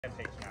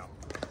Page now.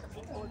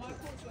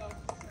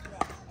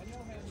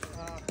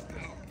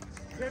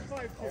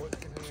 10-5-2.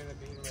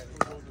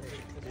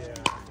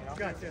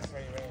 Gotcha.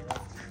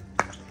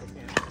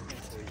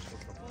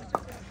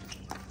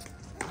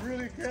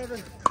 Really, Kevin?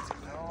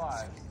 Still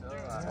alive. Still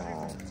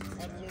alive.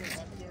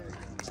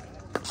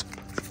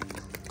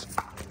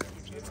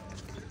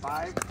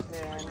 5,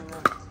 10,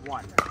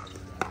 1.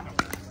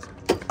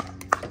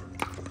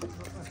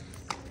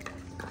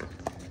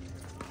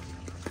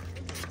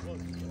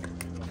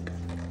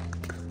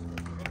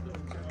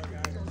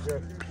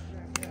 Good.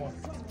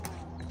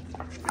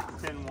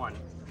 10, 1.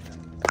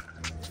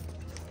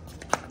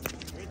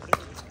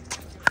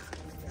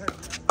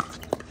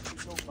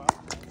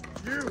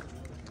 You.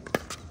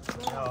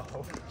 No.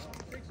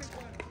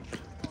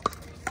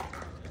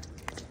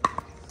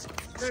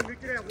 Then we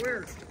can have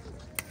where?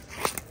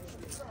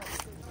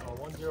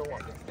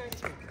 101.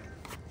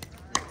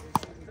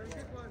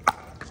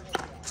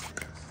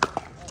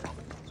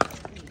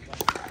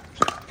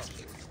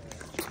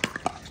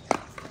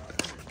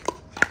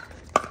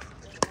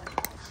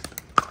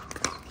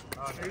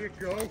 There you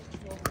go.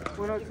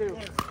 102.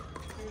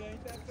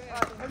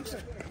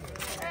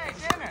 Hey,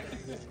 damn it!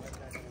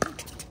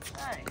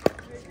 Hey.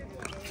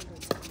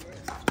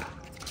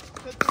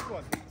 Take this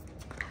one.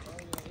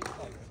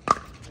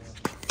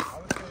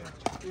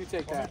 You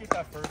take that. Get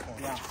that first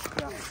one. Yeah,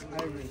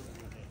 I agree.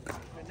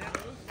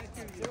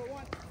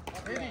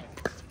 80.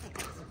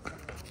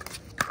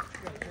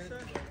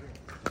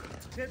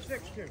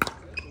 10-6-2.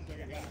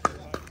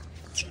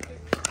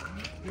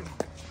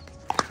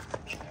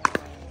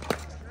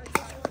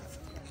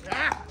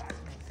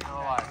 Still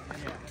alive.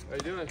 How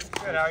you doing?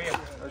 Good, how are you?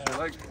 How's your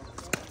leg?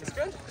 It's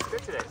good. It's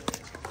good today.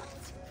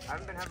 I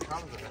haven't been having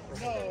problems with it.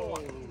 No.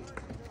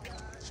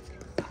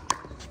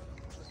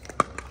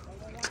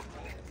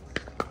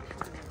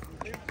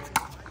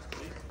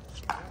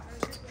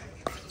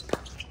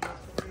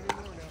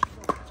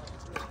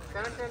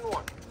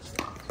 One.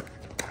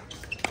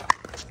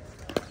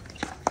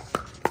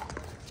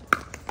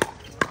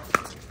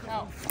 No.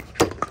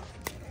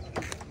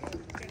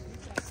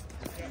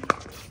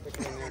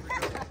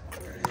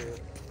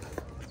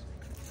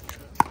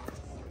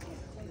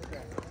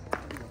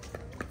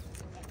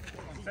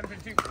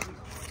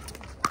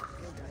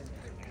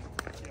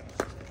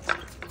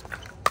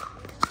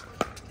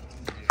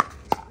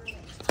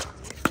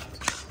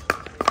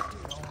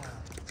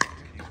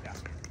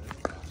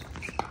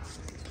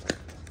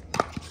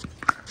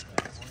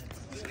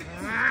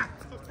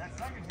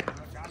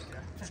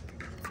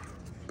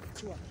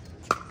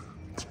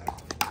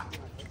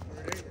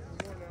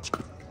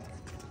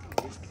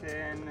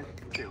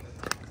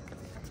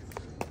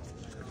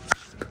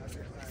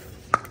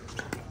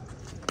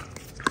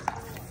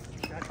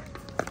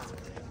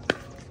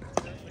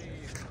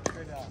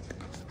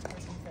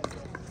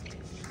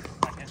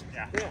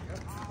 Yeah.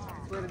 That's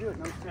the way to do it.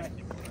 No stress.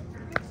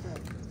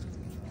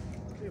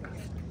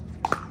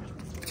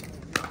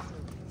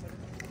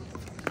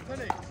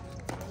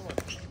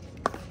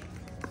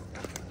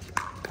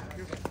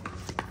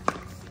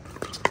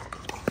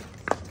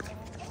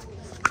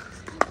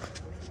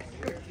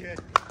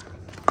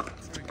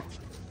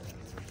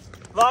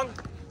 Long.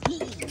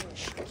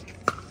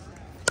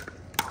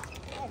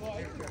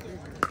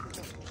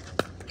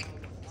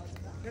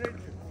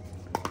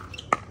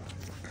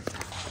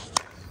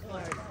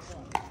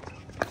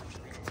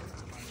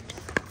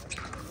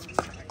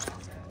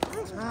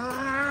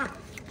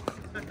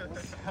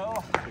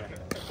 Oh,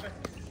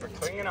 we're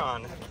clinging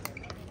on.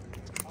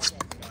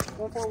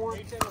 141.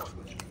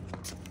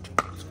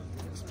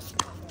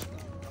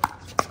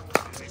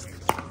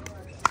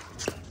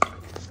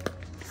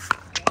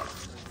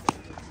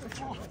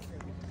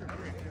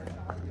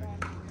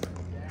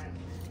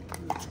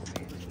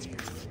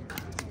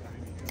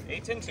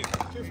 8, 10, 2.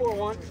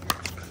 241.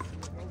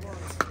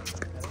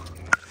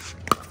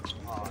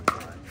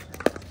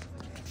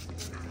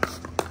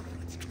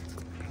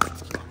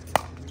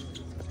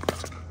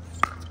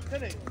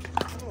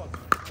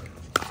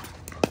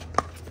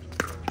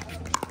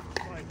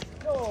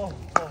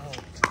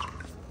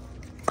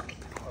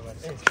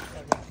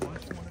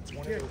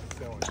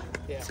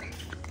 Yeah. Yeah.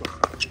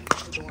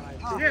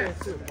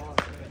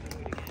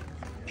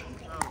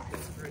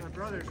 My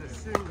brother's a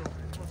single.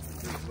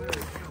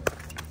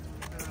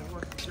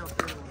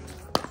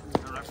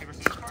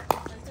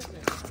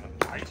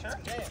 Are you sure?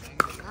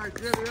 All right,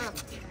 get it up.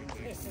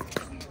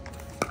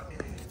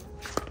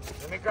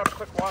 Let me grab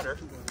quick water.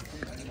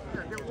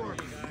 Yeah, get warm.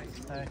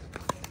 Hey.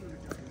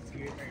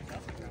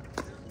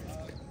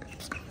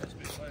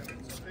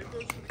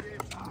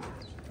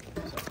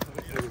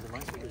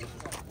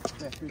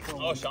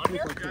 Oh, Sean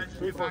here?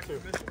 342.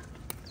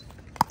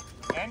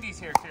 Andy's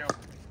here too.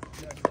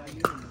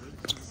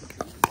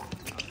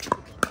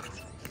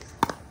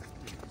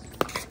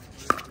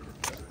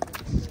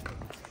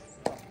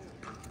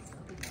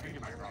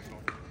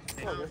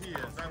 Oh, he is.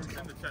 I'm in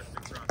the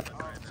testing process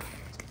right now.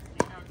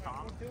 You know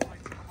Tom too?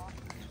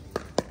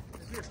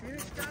 Is he a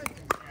Phoenix guy?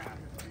 Yeah.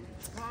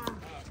 Tom.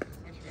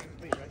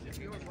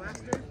 You know his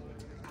last name?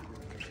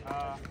 I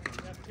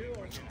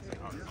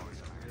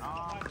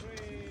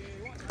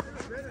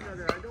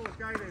know a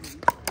guy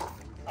named.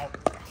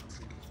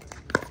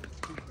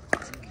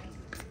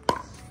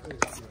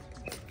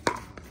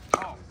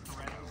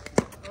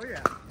 Oh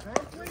yeah. Tom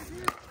plays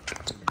here?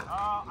 I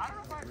don't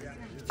know if I've seen him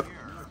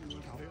here.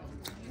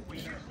 We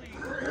usually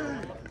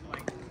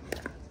like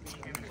see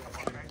him in a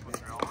couple of guys when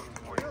they're all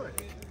Really?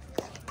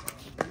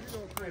 You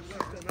don't play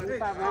left.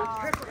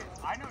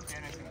 I know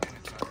Dennis and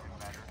Dennis does him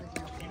better.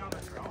 You know the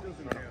drill?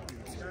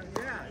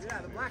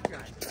 Yeah, the black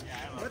guy.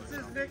 What's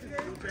his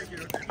nickname?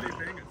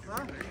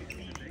 Huh?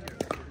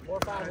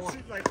 4-5-1. It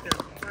seems like the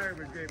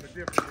fireman gave a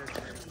different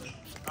nickname.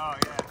 Oh,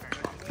 yeah.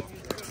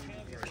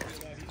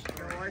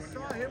 No, I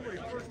saw him when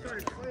he first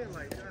started playing,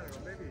 like, I don't know,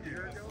 maybe a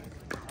year ago.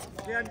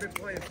 He hadn't been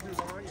playing too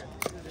long yet.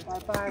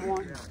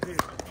 5-5-1. Yeah,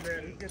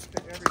 man, he gets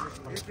to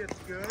everything. He gets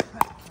good.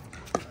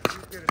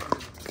 He's going to be.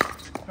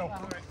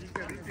 He's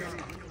going to be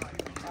good.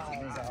 Oh.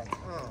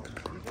 Well,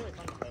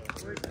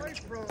 he plays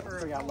pro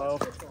or got low.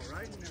 football,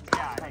 right?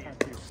 Yeah,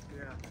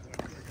 Yeah.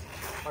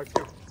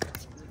 R2.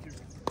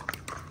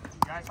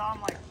 I saw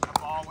him like the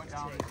ball went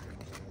down. And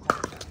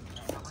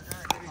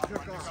he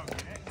took off.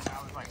 And I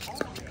was like, oh.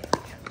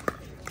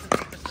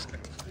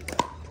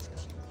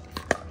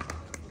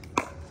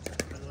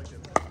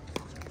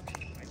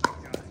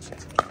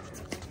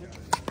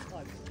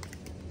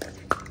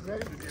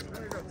 Ready?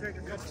 We're going to take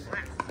a couple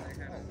laps.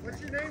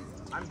 What's your name?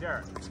 I'm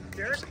Derek.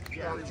 Derek?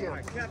 Yeah. Jim.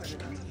 Kevin.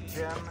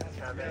 Jim,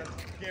 Kevin,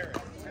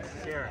 Garrett.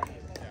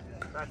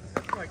 That's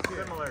like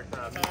similar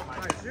to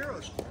my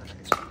zeros.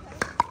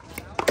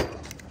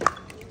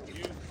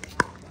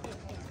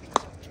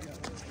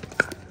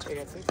 They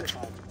got 6 or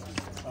 5.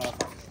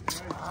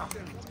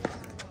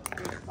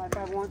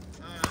 5-5-1.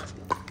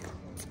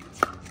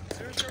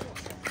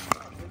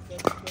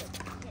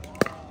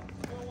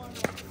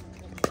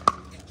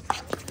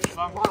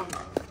 Long.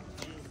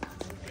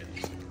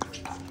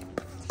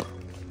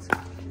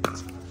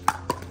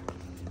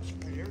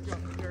 Here we go.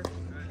 Here,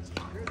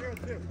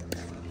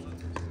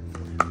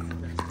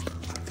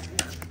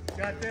 0-2.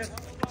 Got this?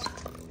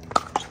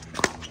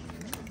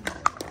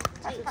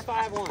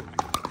 6-5-1.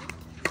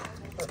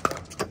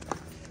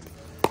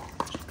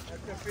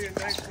 That's going to be a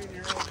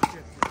 19-year-old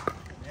kid.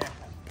 Yeah.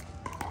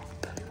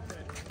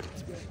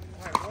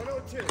 All right,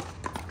 102.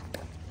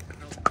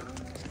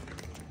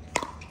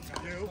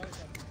 You.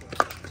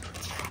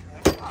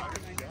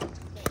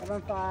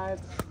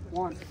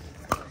 7-5-1.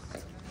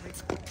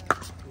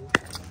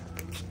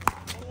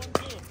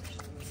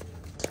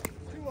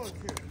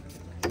 202.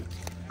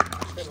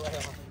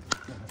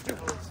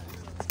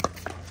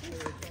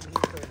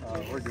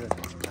 We're good. I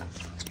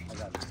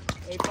got it.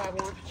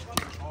 8-5-1.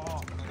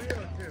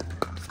 302.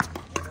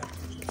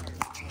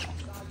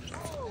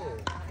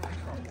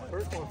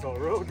 First one felt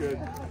real good.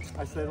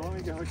 I said, let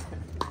me go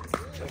again.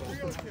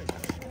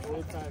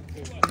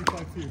 302.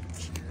 8-5-2.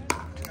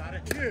 Got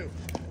it. You.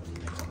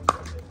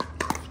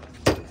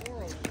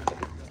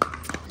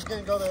 402. You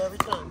can go there every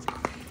time.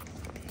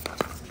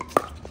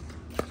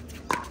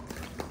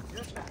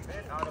 Just a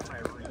bit out of my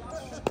reach.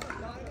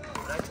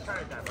 Let's try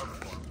to dive over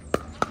for him.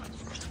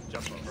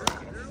 Jump over.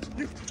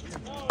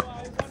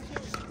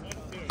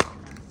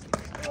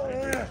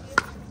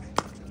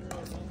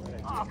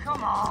 Oh,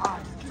 come on.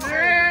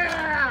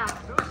 Yeah!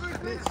 Those were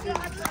good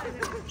shots.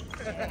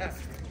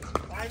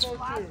 502.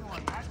 Last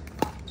one. That's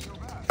not so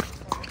bad.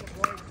 That's a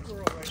blind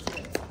squirrel right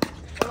there.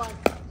 Hold on.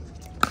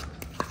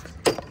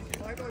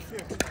 502.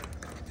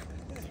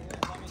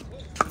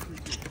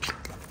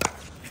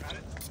 Got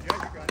it? Yeah,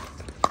 you got it.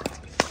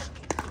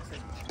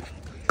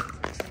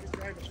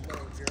 Drive it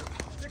slow here.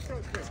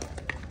 602.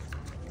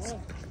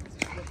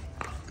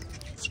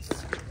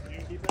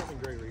 Keep having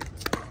great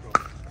reads.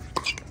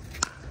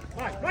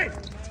 Right, right.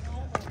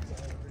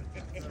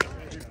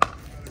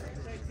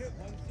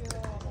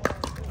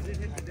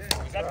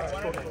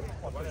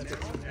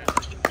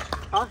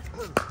 Huh?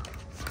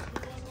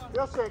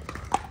 Real sick.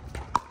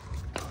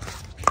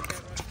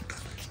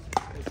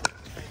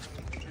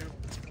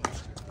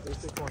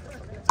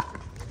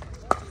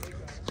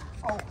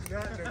 Oh,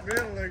 not in the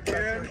middle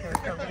again.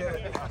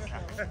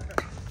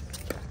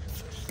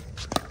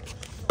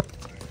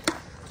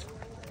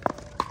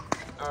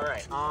 All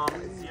right.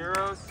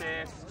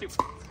 062.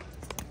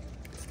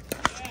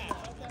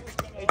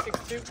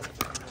 8-6-2.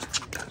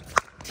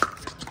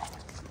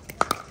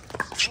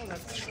 Oh,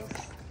 that's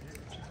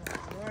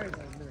right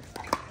on there.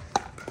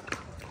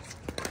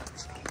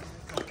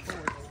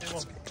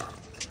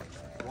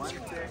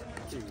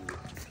 162.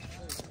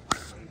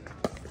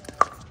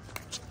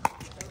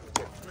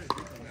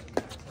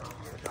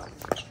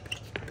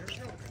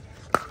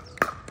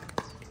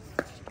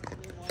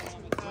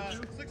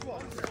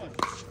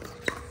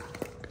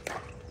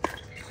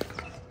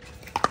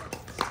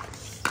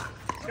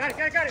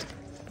 Got it.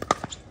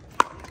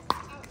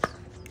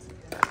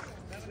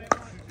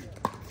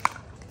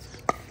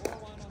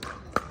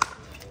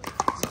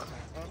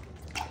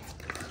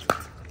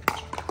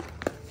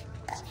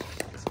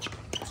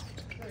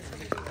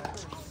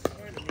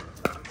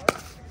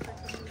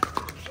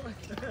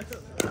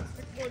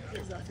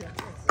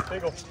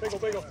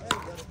 Bagel.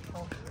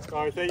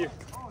 All right, thank you.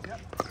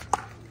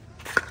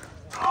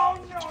 Oh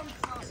no, I'm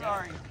so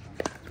sorry.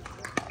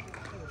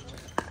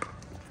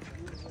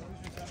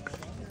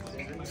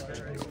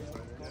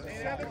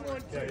 Yeah,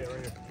 right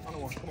here. On the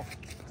one, come on.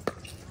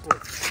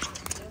 Good.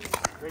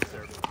 Great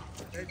serve.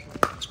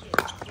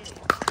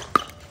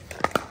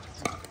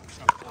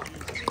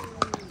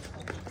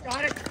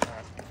 Got it.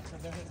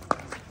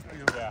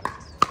 Yeah.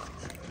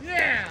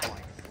 Yeah.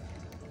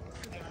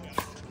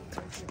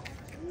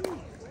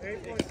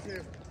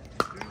 8.2.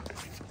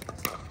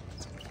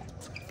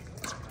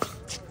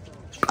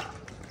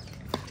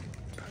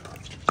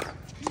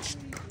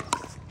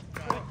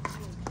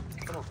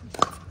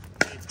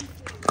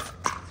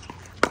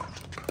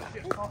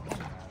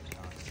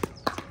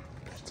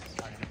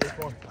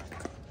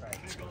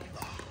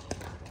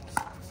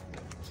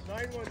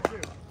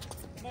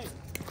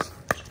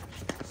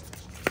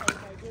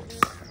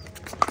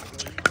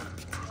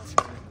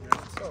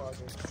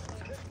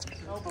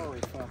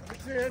 Holy fuck.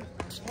 It's in.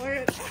 Play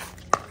it.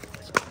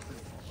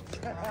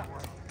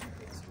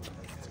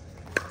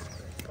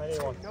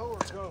 No or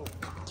go?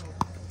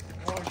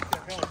 Oh,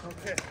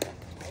 okay.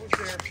 I was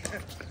there.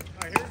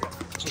 All right, here we go.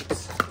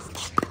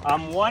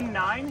 I'm 1-9.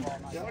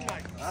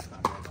 1-9.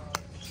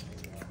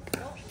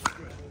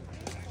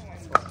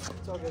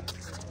 It's all good.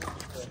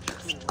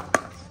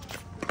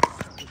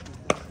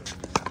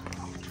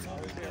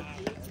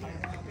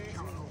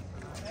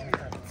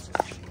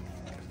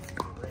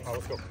 Oh,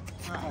 let's go.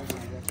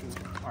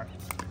 All right.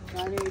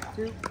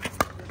 982.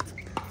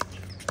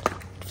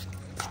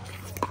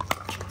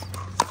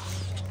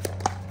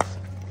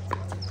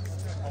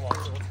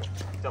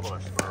 Double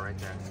our score right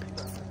there.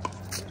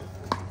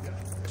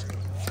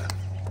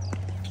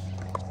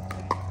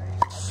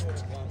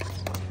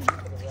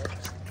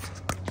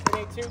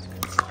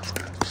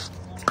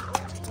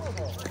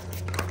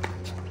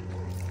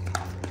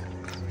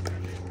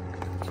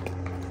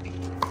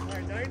 All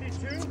right,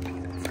 92.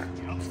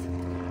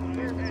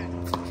 There, man.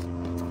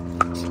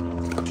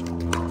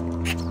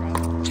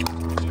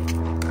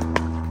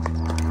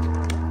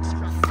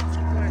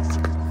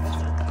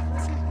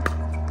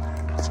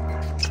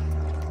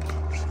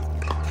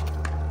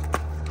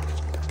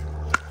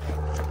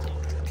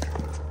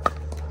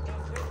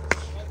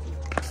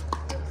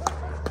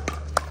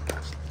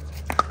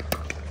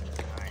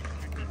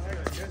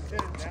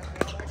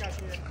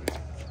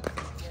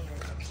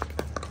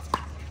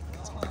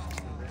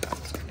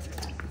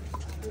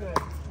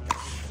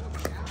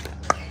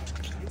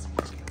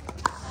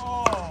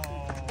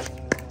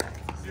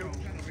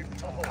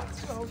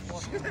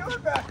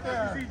 Back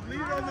there. Is he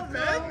leaning on the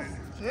fence?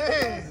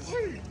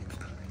 Jeez.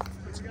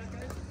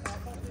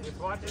 He's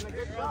watching a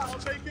good shot. I'll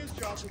take his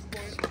shot this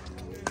point.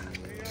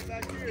 Hang out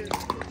back here.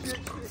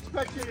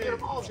 Expect you to get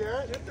them all,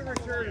 Garrett. Get the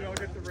return and I'll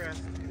get the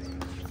rest.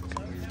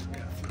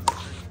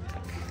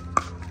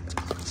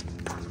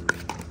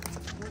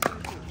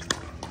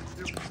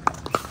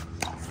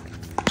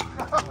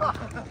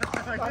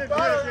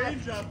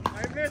 I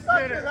missed it.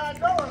 I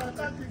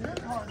thought you hit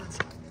harder.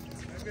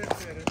 I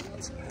missed it.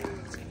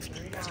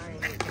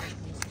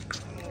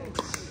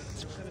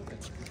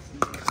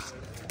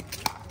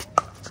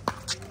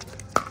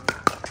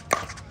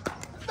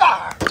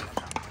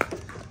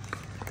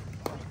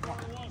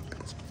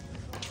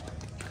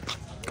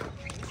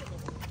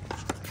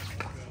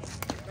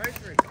 Nice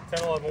three.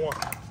 10-11-1.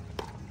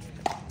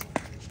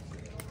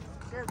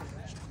 Service.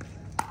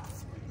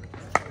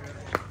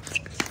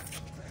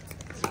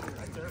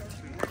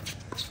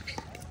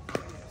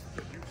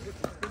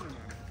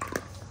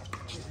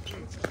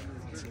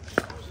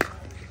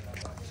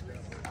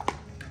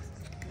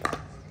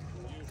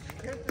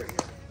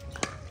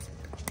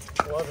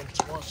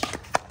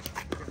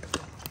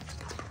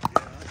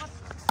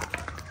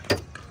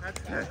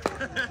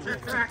 You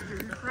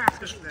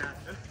practiced that.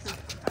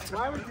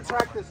 Why would you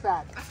practice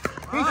that?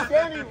 He's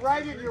standing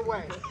right in your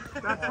way.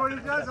 That's what he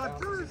does on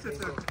tours. It's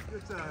a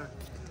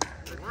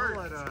they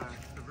call it a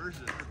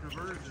diversion.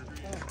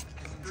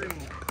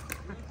 String.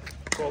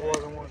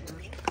 12-11-1.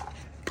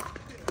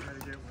 Gotta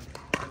get one.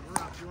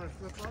 We're up. You want to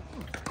flip up?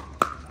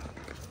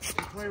 You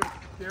play with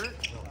Garrett?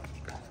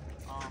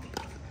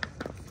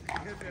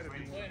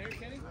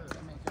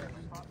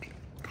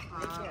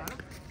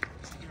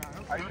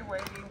 Are you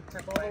waiting to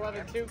play?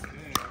 12-11-2. If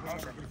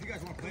you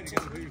guys want to play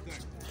together, do your thing.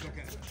 It's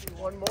okay.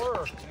 One more?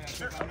 Or?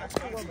 Yeah,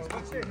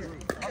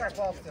 I got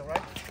ball still,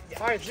 right?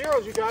 All right,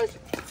 zeros, you guys.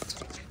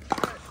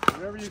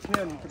 Whenever you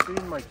can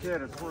beam my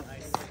kid, it's worth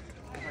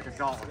like a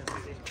dollar.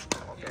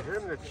 Okay, hit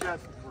him in the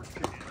chest is worth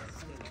 $2.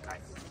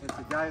 It's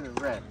the guy in the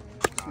red,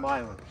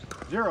 smiling.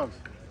 Zeros.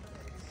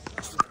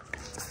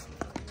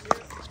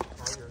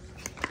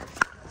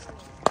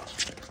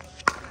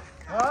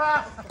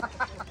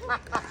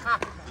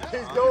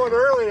 He's going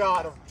early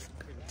on him.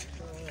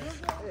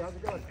 Hey, how's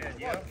it going? Good,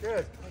 yeah.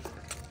 Good.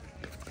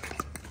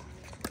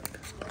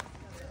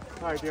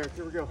 All right, Derek,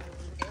 here we go.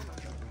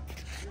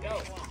 Go.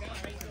 All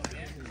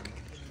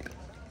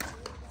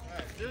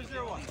right,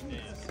 0-0-1.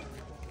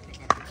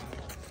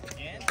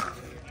 Again?